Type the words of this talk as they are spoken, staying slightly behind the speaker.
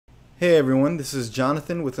Hey everyone, this is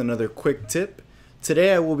Jonathan with another quick tip.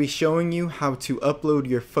 Today I will be showing you how to upload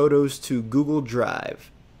your photos to Google Drive.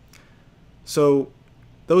 So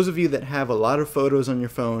those of you that have a lot of photos on your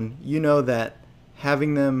phone, you know that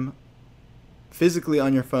having them physically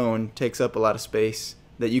on your phone takes up a lot of space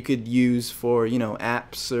that you could use for,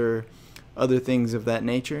 apps or other things of that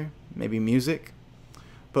nature, maybe music.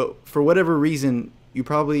 But for whatever reason, you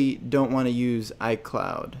probably don't want to use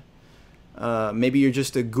iCloud. Maybe you're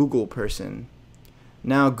just a Google person.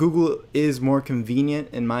 Now, Google is more convenient,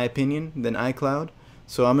 in my opinion, than iCloud.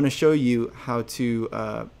 So I'm going to show you how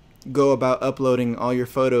to go about uploading all your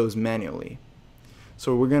photos manually.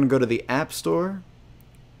 So we're going to go to the App Store.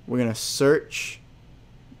 We're going to search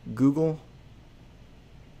Google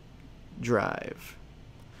Drive.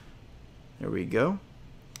 There we go.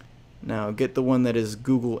 Now get the one that is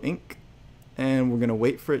Google Inc. and we're going to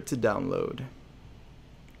wait for it to download.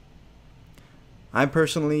 I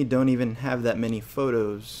personally don't even have that many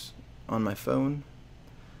photos on my phone,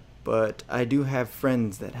 but I do have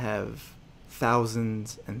friends that have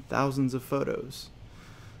thousands and thousands of photos.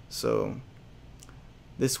 So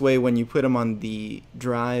this way, when you put them on the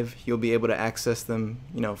drive, you'll be able to access them,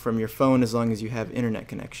 from your phone as long as you have internet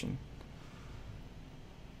connection.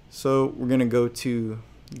 So we're going to go to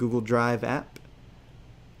Google Drive app.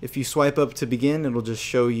 If you swipe up to begin, it'll just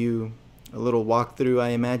show you a little walkthrough,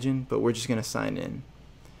 I imagine, but we're just going to sign in.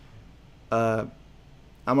 I'm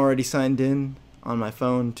already signed in on my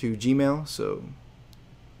phone to Gmail, so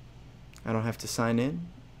I don't have to sign in.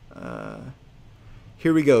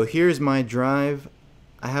 Here we go. Here's my drive.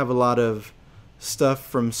 I have a lot of stuff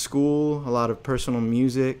from school, a lot of personal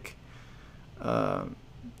music,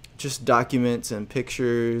 just documents and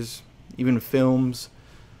pictures, even films.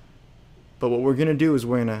 But what we're going to do is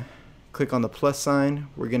we're going to click on the plus sign.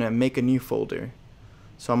 We're going to make a new folder.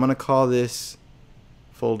 So I'm going to call this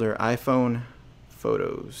folder iPhone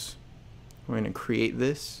Photos. We're going to create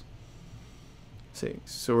this.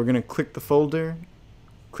 So we're going to click the folder,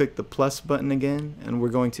 click the plus button again, and we're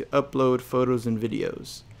going to upload photos and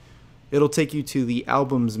videos. It'll take you to the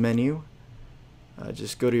albums menu.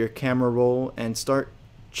 Just go to your camera roll and start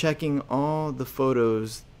checking all the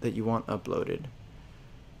photos that you want uploaded.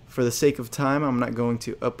 For the sake of time, I'm not going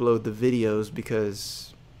to upload the videos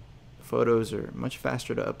because photos are much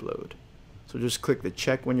faster to upload. So just click the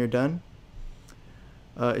check when you're done.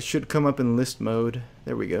 It should come up in list mode.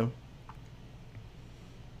 There we go.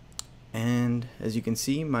 And as you can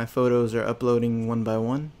see, my photos are uploading one by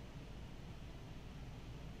one.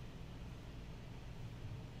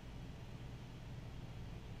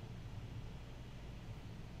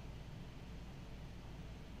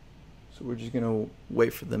 So we're just going to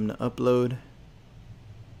wait for them to upload.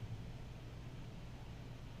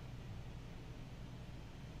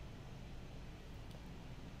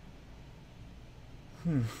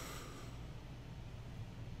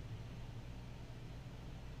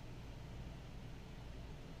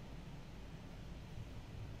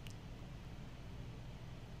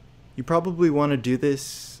 You probably want to do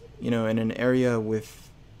this, in an area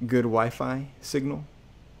with good Wi-Fi signal.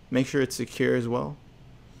 Make sure it's secure as well.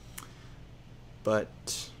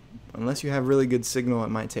 But unless you have really good signal, it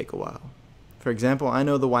might take a while. For example, I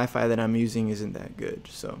know the Wi-Fi that I'm using isn't that good,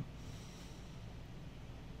 so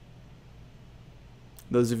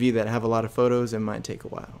those of you that have a lot of photos, it might take a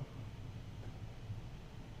while.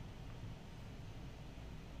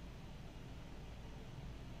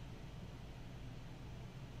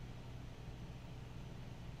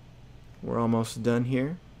 We're almost done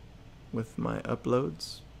here with my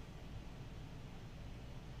uploads.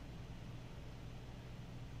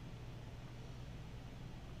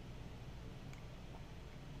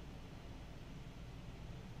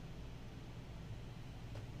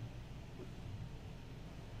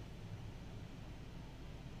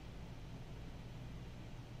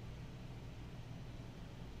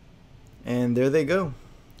 And there they go,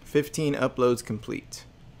 15 uploads complete.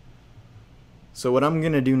 So what I'm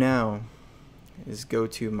going to do now is go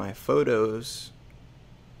to my photos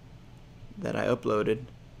that I uploaded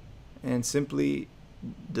and simply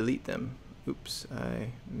delete them. Oops,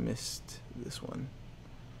 I missed this one.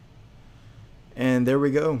 And there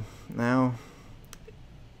we go. Now,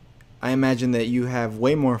 I imagine that you have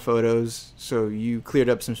way more photos, so you cleared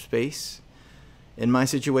up some space. In my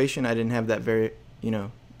situation, I didn't have that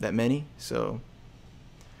that many. So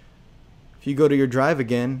if you go to your drive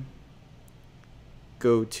again,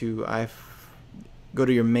 go to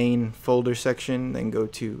your main folder section, then go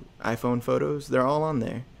to iPhone photos. They're all on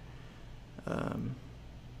there.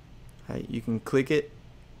 You can click it,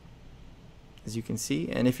 as you can see,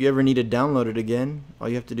 and if you ever need to download it again, all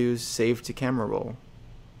you have to do is save to camera roll.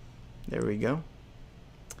 There we go.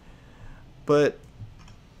 But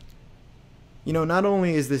you know, not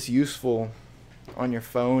only is this useful on your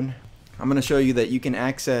phone, I'm going to show you that you can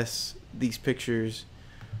access these pictures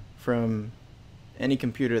from any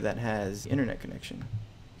computer that has internet connection.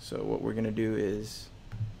 So what we're going to do is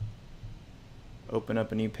open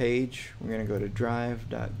up a new page. We're going to go to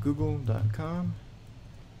drive.google.com.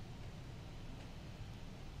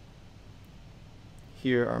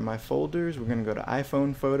 Here are my folders. We're going to go to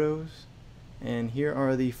iPhone photos, and here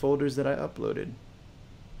are the folders that I uploaded.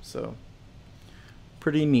 So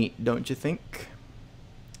pretty neat, don't you think?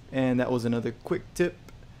 And that was another quick tip.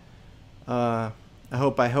 I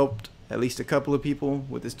hope I helped at least a couple of people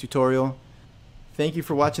with this tutorial. Thank you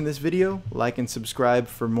for watching this video. Like and subscribe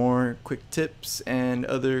for more quick tips and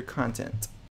other content.